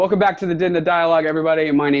Welcome back to the diDNA Dialogue, everybody.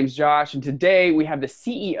 My name's Josh, and today we have the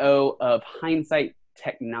CEO of Hindsight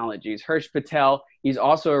Technologies, Harsh Patel. He's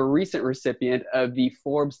also a recent recipient of the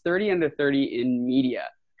Forbes 30 Under 30 in Media.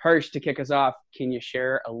 Harsh, to kick us off, can you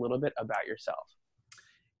share a little bit about yourself?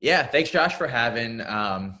 Yeah, thanks, Josh, for having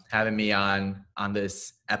me on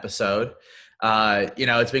this episode.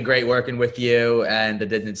 It's been great working with you and the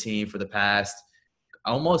diDNA team for the past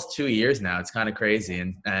almost 2 years now. It's kind of crazy,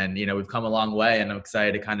 and we've come a long way, and I'm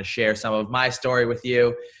excited to kind of share some of my story with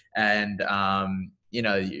you and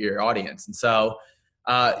your audience. And so,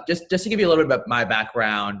 just to give you a little bit about my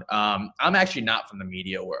background, I'm actually not from the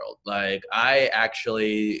media world. Like, I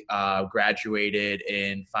actually graduated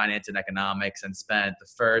in finance and economics and spent the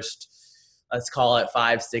first, let's call it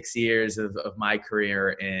 5-6 years of my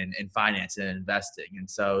career in finance and investing. And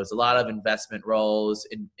so it's a lot of investment roles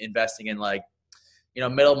in investing in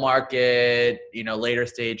middle market, later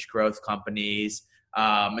stage growth companies.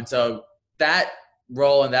 And so that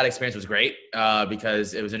role and that experience was great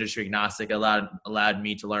because it was industry agnostic. It allowed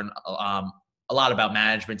me to learn a lot about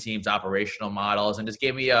management teams, operational models, and just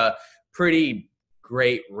gave me a pretty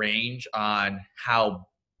great range on how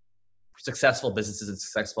successful businesses and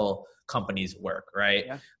successful companies work, right?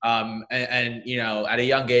 Yeah. At a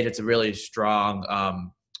young age, it's a really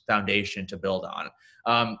strong foundation to build on.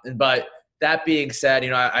 But that being said,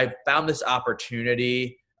 I found this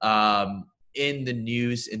opportunity in the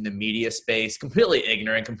news, in the media space, completely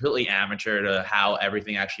ignorant, completely amateur to how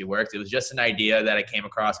everything actually works. It was just an idea that I came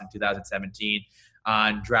across in 2017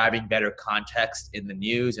 on driving better context in the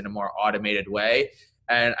news in a more automated way.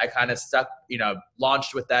 And I kind of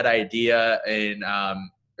launched with that idea in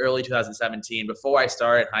early 2017. Before I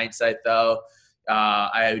started Hindsight, though,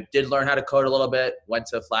 I did learn how to code a little bit, went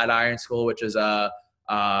to Flatiron School, which is a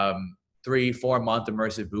 3-4 month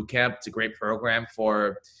immersive boot camp. It's a great program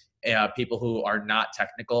for people who are not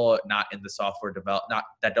technical, not in the software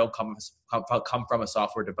that don't come from a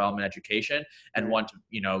software development education and want to,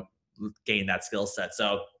 gain that skill set.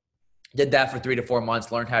 So did that for 3 to 4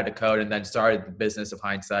 months, learned how to code, and then started the business of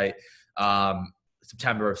Hindsight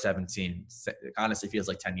September of 17. It honestly feels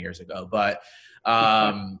like 10 years ago. But,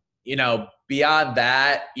 beyond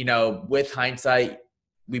that, with Hindsight,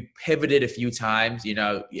 we pivoted a few times.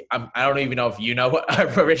 I don't even know if you know what our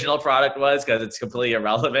original product was because it's completely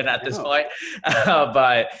irrelevant at this point.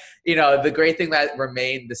 But, the great thing that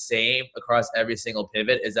remained the same across every single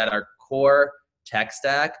pivot is that our core tech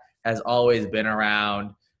stack has always been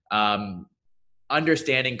around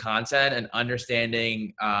understanding content and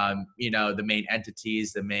understanding, the main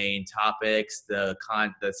entities, the main topics, the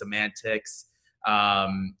semantics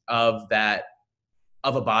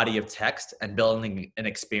of a body of text and building an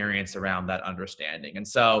experience around that understanding. And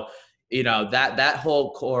so, that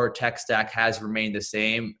whole core tech stack has remained the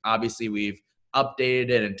same. Obviously, we've updated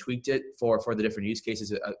it and tweaked it for the different use cases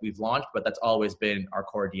that we've launched, but that's always been our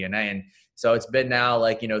core DNA. And so it's been now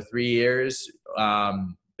 3 years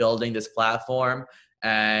building this platform,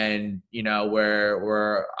 and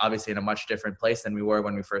we're obviously in a much different place than we were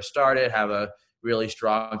when we first started. Have a really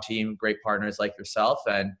strong team, great partners like yourself,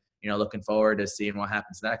 and looking forward to seeing what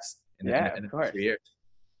happens next in the 3 years.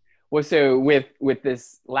 Well, so with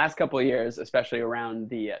this last couple of years, especially around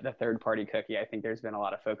the third-party cookie, I think there's been a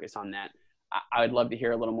lot of focus on that. I would love to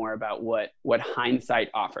hear a little more about what Hindsight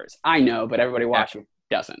offers. I know, but everybody watching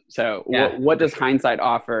doesn't. So what does Hindsight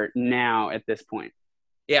offer now at this point?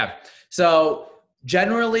 Yeah. So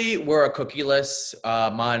generally, we're a cookieless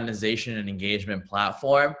monetization and engagement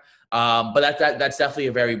platform. But that's definitely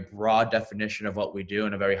a very broad definition of what we do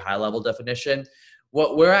and a very high level definition.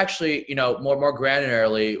 What we're actually, more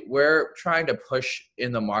granularly, we're trying to push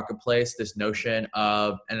in the marketplace this notion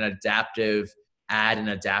of an adaptive ad and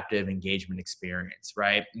adaptive engagement experience,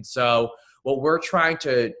 right? And so what we're trying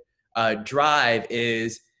to drive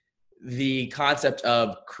is the concept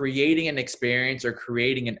of creating an experience or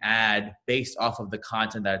creating an ad based off of the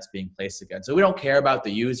content that's being placed against. So we don't care about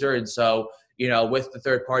the user. And so, with the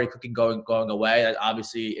third-party cookie going away, that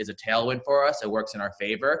obviously is a tailwind for us. It works in our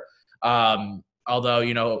favor.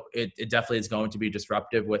 Although, it definitely is going to be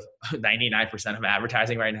disruptive with 99% of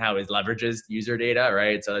advertising right now leverages user data,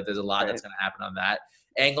 right? So there's a lot that's going to happen on that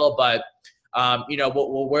angle. But,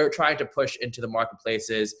 what we're trying to push into the marketplace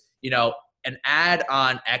is, an ad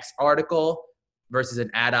on X article versus an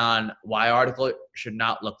ad on Y article should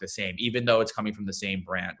not look the same, even though it's coming from the same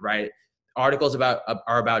brand, right? Articles are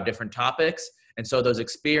about different topics. And so those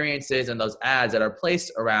experiences and those ads that are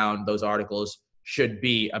placed around those articles should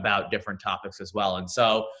be about different topics as well. And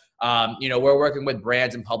so, we're working with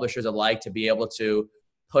brands and publishers alike to be able to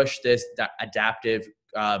push this adaptive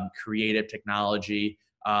creative technology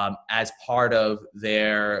as part of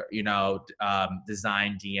their,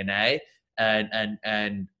 design DNA,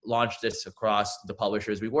 and launch this across the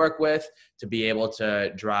publishers we work with to be able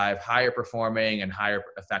to drive higher performing and higher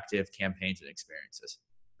effective campaigns and experiences.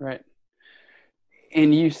 Right.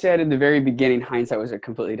 And you said in the very beginning, Hindsight was a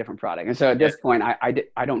completely different product. And so at this point,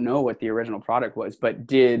 I don't know what the original product was, but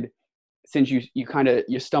since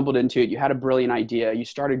you stumbled into it, you had a brilliant idea, you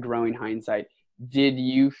started growing Hindsight, did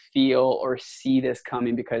you feel or see this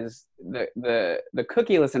coming? Because the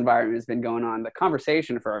cookieless environment has been going on, the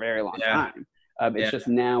conversation for a very long time. It's just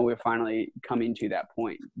now we're finally coming to that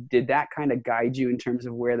point. Did that kind of guide you in terms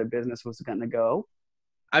of where the business was going to go?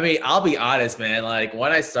 I mean, I'll be honest, man. Like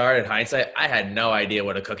when I started Hindsight, I had no idea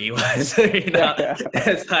what a cookie was.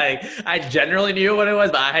 It's like I generally knew what it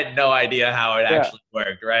was, but I had no idea how it actually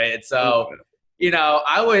worked, right? And so,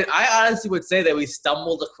 I honestly would say that we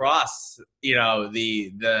stumbled across,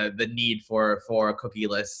 the need for a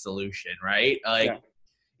cookieless solution, right?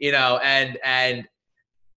 And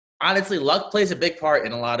honestly, luck plays a big part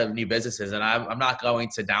in a lot of new businesses, and I'm not going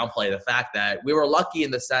to downplay the fact that we were lucky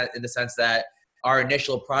in the sense that our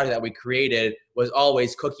initial product that we created was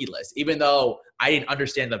always cookieless, even though I didn't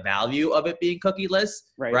understand the value of it being cookieless,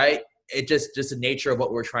 right? It just the nature of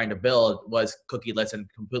what we're trying to build was cookieless and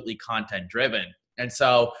completely content driven. And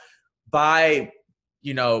so by,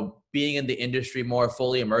 being in the industry more,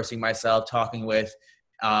 fully immersing myself, talking with,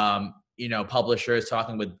 publishers,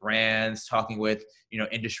 talking with brands, talking with,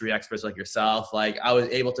 industry experts like yourself, like I was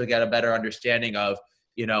able to get a better understanding of,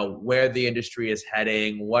 where the industry is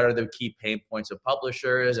heading, what are the key pain points of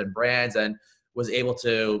publishers and brands, and was able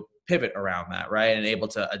to pivot around that, right? And able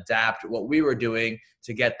to adapt what we were doing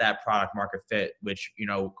to get that product market fit, which,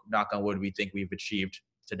 knock on wood, we think we've achieved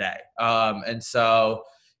today. And so,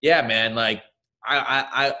 yeah, man, like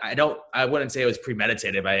I wouldn't say it was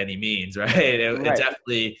premeditated by any means, right?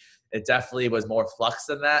 It definitely was more flux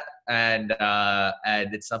than that. And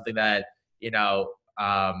it's something that,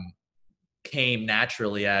 came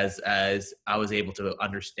naturally as I was able to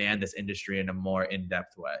understand this industry in a more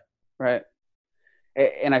in-depth way. Right.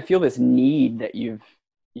 And I feel this need that you've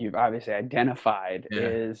obviously identified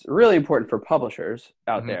is really important for publishers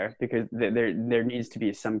out there, because there needs to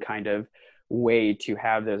be some kind of way to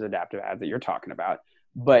have those adaptive ads that you're talking about.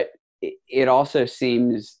 But it also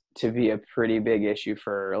seems to be a pretty big issue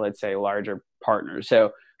for, let's say, larger partners.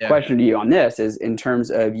 So question to you on this is, in terms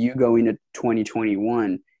of you going to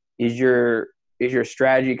 2021, is your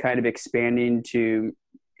strategy kind of expanding to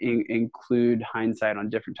include Hindsight on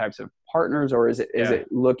different types of partners, or is it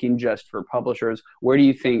looking just for publishers? Where do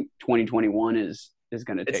you think 2021 is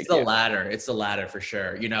going to take? It's the latter. It's the latter for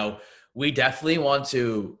sure. We definitely want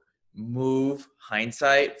to move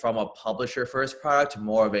Hindsight from a publisher first product to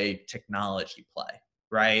more of a technology play,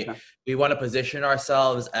 right? Yeah. We want to position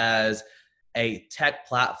ourselves as a tech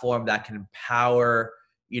platform that can power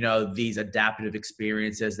these adaptive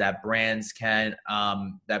experiences that brands can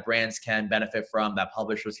benefit from, that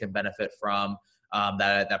publishers can benefit from,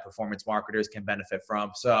 that performance marketers can benefit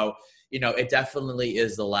from. So, it definitely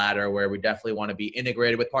is the latter, where we definitely want to be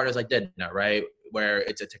integrated with partners like diDNA, right? Where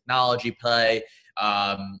it's a technology play,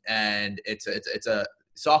 and it's a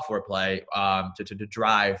software play, to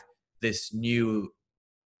drive this new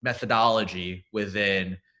methodology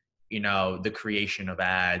within, the creation of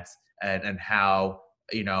ads and how,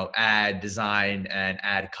 ad design and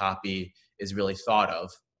ad copy is really thought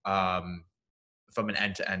of, from an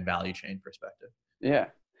end-to-end value chain perspective. Yeah.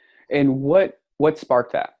 And what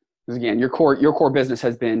sparked that? Because again, your core business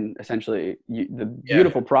has been essentially the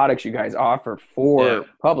beautiful products you guys offer for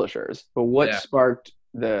publishers. But what sparked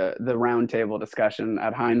the roundtable discussion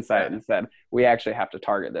at Hindsight and said, we actually have to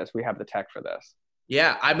target this. We have the tech for this.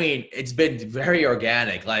 Yeah, I mean, it's been very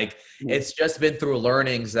organic. Like, it's just been through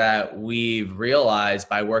learnings that we've realized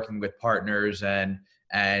by working with partners and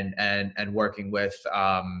working with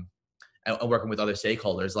working with other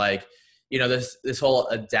stakeholders. Like, this whole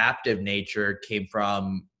adaptive nature came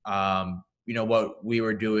from what we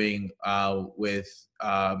were doing with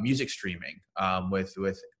music streaming, with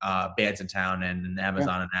Bands in Town and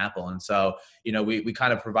Amazon and Apple. And so, we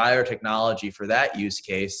kind of provide our technology for that use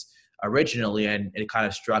case originally, and it kind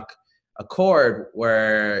of struck a chord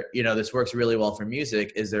where, this works really well for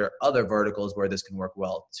music. Is there other verticals where this can work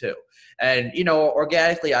well too? And,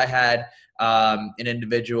 organically, I had an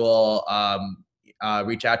individual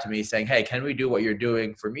reach out to me saying, hey, can we do what you're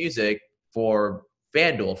doing for music for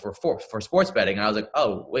FanDuel, for sports betting? And I was like,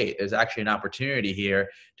 oh, wait, there's actually an opportunity here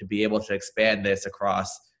to be able to expand this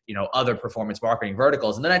across, other performance marketing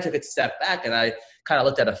verticals. And then I took a step back and I kind of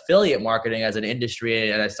looked at affiliate marketing as an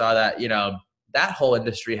industry, and I saw that, that whole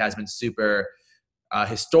industry has been super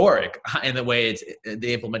historic in the way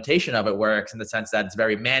the implementation of it works, in the sense that it's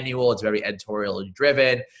very manual, it's very editorially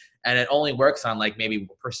driven, and it only works on like maybe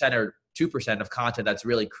 1% or 2% of content that's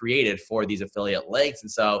really created for these affiliate links.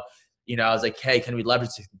 And so, I was like, hey, can we leverage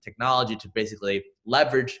technology to basically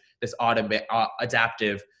leverage this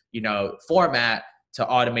adaptive, format to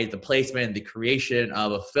automate the placement, the creation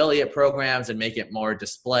of affiliate programs, and make it more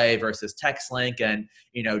display versus text link, and,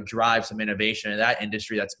 drive some innovation in that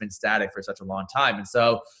industry that's been static for such a long time. And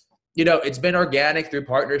so, it's been organic through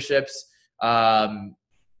partnerships,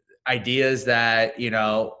 ideas that,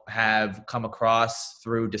 have come across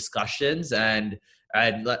through discussions, and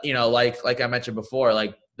like I mentioned before,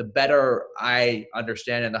 like the better I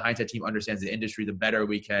understand and the Hindsight team understands the industry, the better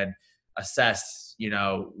we can assess,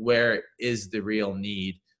 where is the real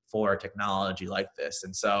need for technology like this.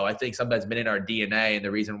 And so I think something that's been in our DNA, and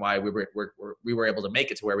the reason why we were able to make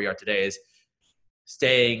it to where we are today, is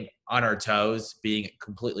staying on our toes, being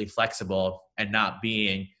completely flexible, and not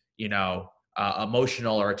being,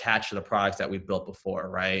 emotional or attached to the products that we've built before,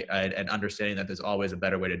 right? And understanding that there's always a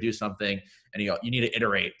better way to do something, and you need to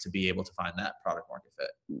iterate to be able to find that product market fit.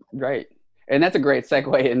 Right. And that's a great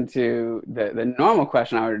segue into the normal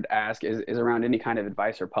question I would ask is around any kind of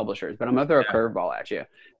advice for publishers. But I'm going to throw a curveball at you,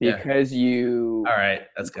 because All right,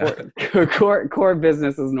 that's good. Core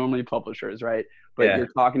business is normally publishers, right? But you're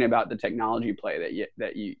talking about the technology play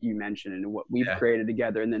that you mentioned, and what we've created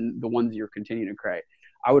together, and then the ones you're continuing to create.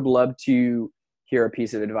 I would love to hear a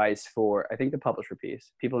piece of advice for, I think, the publisher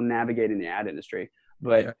piece, people navigating the ad industry.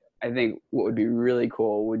 But I think what would be really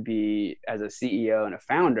cool would be, as a CEO and a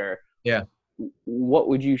founder, what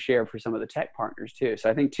would you share for some of the tech partners too?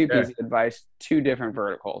 So I think two pieces of advice, two different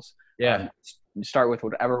verticals. Start with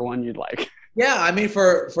whatever one you'd like. Yeah, I mean,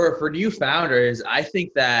 for new founders, I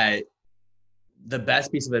think that the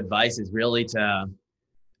best piece of advice is really to,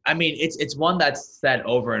 I mean, it's one that's said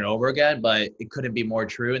over and over again, but it couldn't be more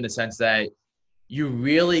true, in the sense that you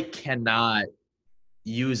really cannot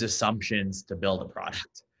use assumptions to build a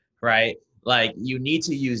product, right? Like, you need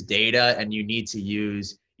to use data, and you need to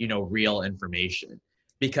use, real information,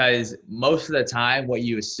 because most of the time what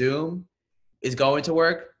you assume is going to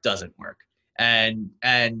work doesn't work. And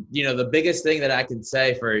the biggest thing that I can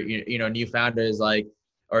say for, new founders, like,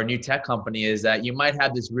 or a new tech company, is that you might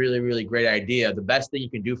have this really, really great idea. The best thing you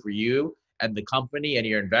can do for you and the company and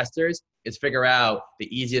your investors is figure out the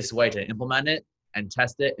easiest way to implement it and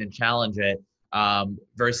test it and challenge it,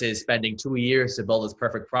 versus spending 2 years to build this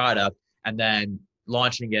perfect product and then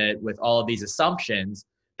launching it with all of these assumptions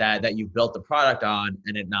that you've built the product on,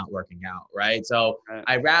 and it not working out, right? So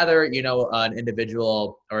I'd rather, an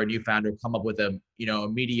individual or a new founder come up with a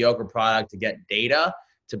mediocre product to get data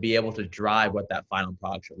to be able to drive what that final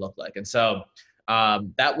product should look like. And so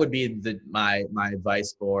that would be my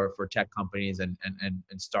advice for tech companies and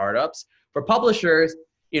startups. For publishers,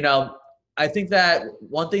 I think that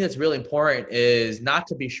one thing that's really important is not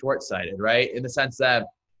to be short-sighted, right? In the sense that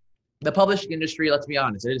the publishing industry, let's be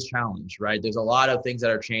honest, it is challenged, right? There's a lot of things that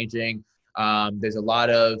are changing. There's a lot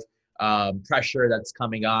of pressure that's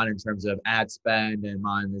coming on in terms of ad spend and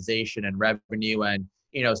monetization and revenue, and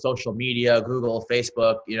social media, Google,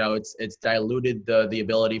 Facebook. It's diluted the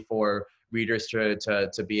ability for readers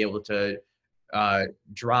to be able to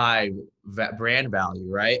drive brand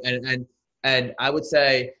value, right? And I would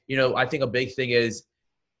say, I think a big thing is,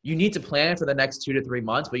 you need to plan for the next 2 to 3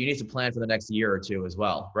 months, but you need to plan for the next year or two as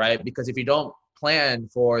well, right? Because if you don't plan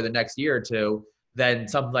for the next year or two, then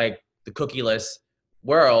something like the cookieless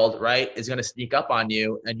world, right, is going to sneak up on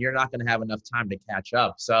you, and you're not going to have enough time to catch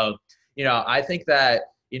up. So, I think that,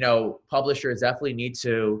 publishers definitely need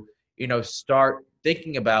to, start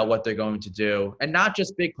thinking about what they're going to do, and not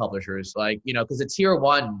just big publishers, like, because the tier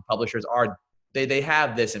 1 publishers they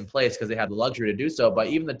have this in place because they have the luxury to do so. But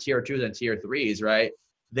even the tier 2s and tier 3s, right,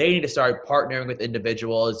 they need to start partnering with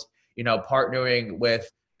individuals, partnering with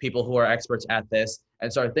people who are experts at this, and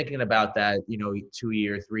start thinking about that,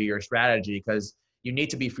 2-year, 3-year strategy, because you need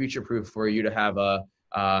to be future-proof for you to have a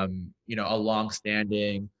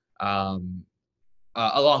long-standing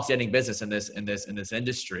business in this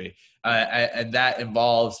industry, and that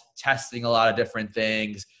involves testing a lot of different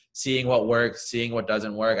things, seeing what works, seeing what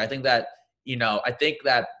doesn't work. I think that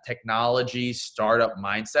technology startup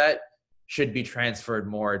mindset should be transferred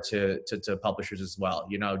more to publishers as well.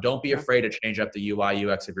 Don't be afraid to change up the UI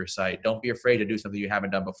UX of your site. Don't be afraid to do something you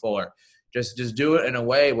haven't done before. Just do it in a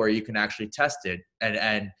way where you can actually test it,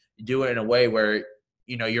 and do it in a way where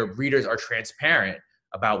your readers are transparent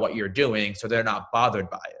about what you're doing, so they're not bothered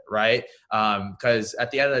by it, right? Because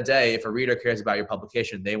at the end of the day, if a reader cares about your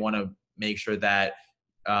publication, they want to make sure that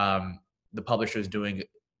the publisher is doing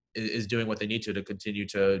is doing what they need to continue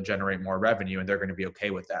to generate more revenue, and they're going to be okay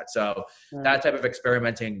with that. So Right. that type of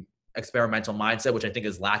experimental mindset, which I think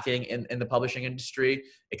is lacking in the publishing industry,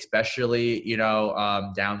 especially,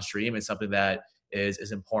 downstream, is something that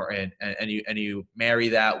is important. And you marry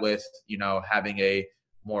that with, having a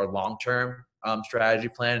more long-term strategy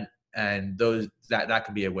plan, and that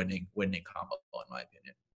could be a winning combo, in my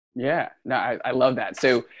opinion. Yeah, no, I love that.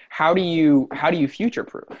 So how do you future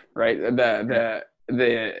proof, right?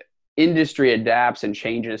 The industry adapts and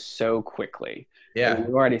changes so quickly. Yeah.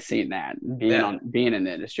 We've already seen that Yeah. being in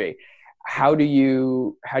the industry. How do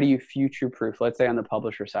you future proof, let's say on the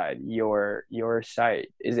publisher side, your site?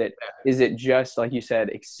 Is it just like you said,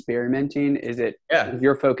 experimenting? Is Yeah.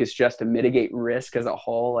 your focus just to mitigate risk as a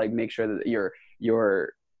whole, like make sure that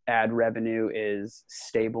your ad revenue is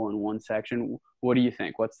stable in one section? What do you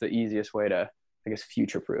think? What's the easiest way to, I guess,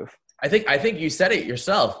 future proof? I think you said it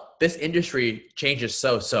yourself. This industry changes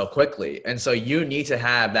so quickly. And so you need to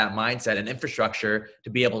have that mindset and infrastructure to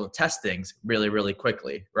be able to test things really, really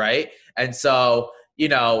quickly. Right. And so,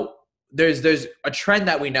 there's a trend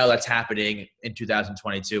that we know that's happening in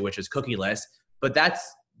 2022, which is cookieless, but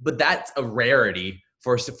that's a rarity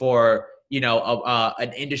for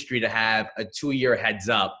an industry to have a 2-year heads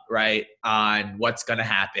up, right, on what's going to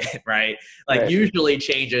happen, right? Like, Right. usually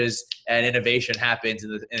changes and innovation happens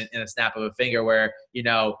in a snap of a finger, where,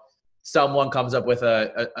 someone comes up with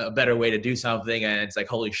a better way to do something, and it's like,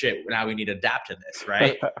 holy shit, now we need to adapt to this,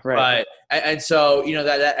 right? Right. And so,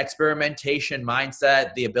 that experimentation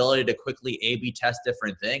mindset, the ability to quickly A/B test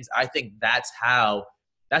different things, I think that's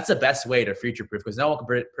the best way to future proof, because no one can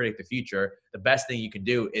predict the future. The best thing you can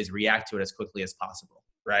do is react to it as quickly as possible.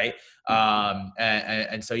 Right.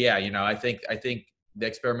 And so, yeah, I think the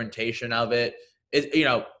experimentation of it is,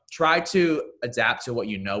 try to adapt to what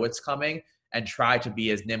it's coming, and try to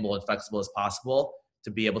be as nimble and flexible as possible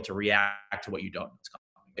to be able to react to what you don't know is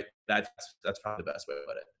coming. That's probably the best way to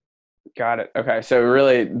put it. Got it. Okay. So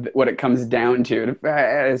really what it comes down to,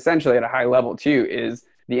 essentially at a high level too, is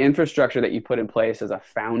the infrastructure that you put in place as a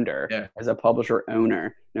founder, Yeah. as a publisher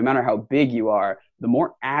owner. No matter how big you are, the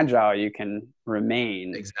more agile you can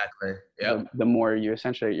remain, Exactly. Yeah. the more you're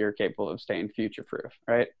capable of staying future proof,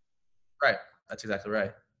 right? Right. That's exactly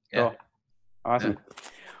right. Yeah. Cool. Awesome. Yeah.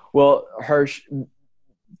 Well, Hirsch,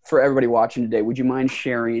 for everybody watching today, would you mind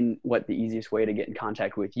sharing what the easiest way to get in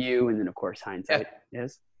contact with you, and then of course Hindsight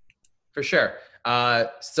is? For sure.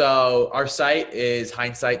 So our site is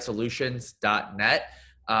hindsightsolutions.net.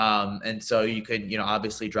 And so you can,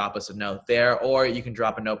 obviously drop us a note there, or you can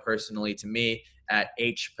drop a note personally to me at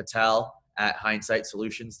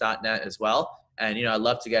hpatel@hindsightsolutions.net as well. And, I'd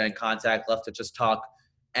love to get in contact, love to just talk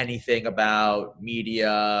anything about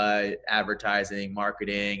media, advertising,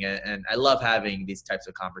 marketing. And I love having these types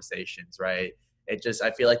of conversations, right? I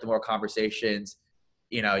feel like the more conversations,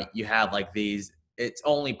 you have like these, it's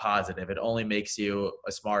only positive. It only makes you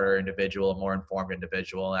a smarter individual, a more informed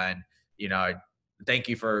individual. And, thank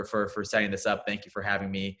you for setting this up. Thank you for having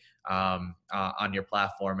me on your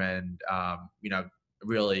platform. And,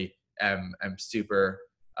 really am super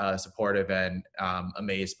supportive and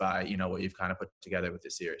amazed by, what you've kind of put together with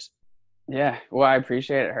this series. Yeah, well, I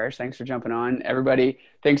appreciate it, Hirsch. Thanks for jumping on. Everybody,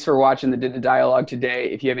 thanks for watching the Dialogue today.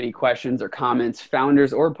 If you have any questions or comments,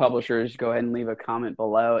 founders or publishers, go ahead and leave a comment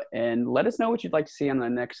below and let us know what you'd like to see on the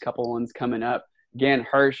next couple ones coming up. Again,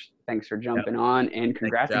 Hirsch, thanks for jumping on, and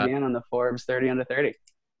congrats again on the Forbes 30 under 30.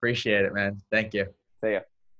 Appreciate it, man. Thank you. See ya.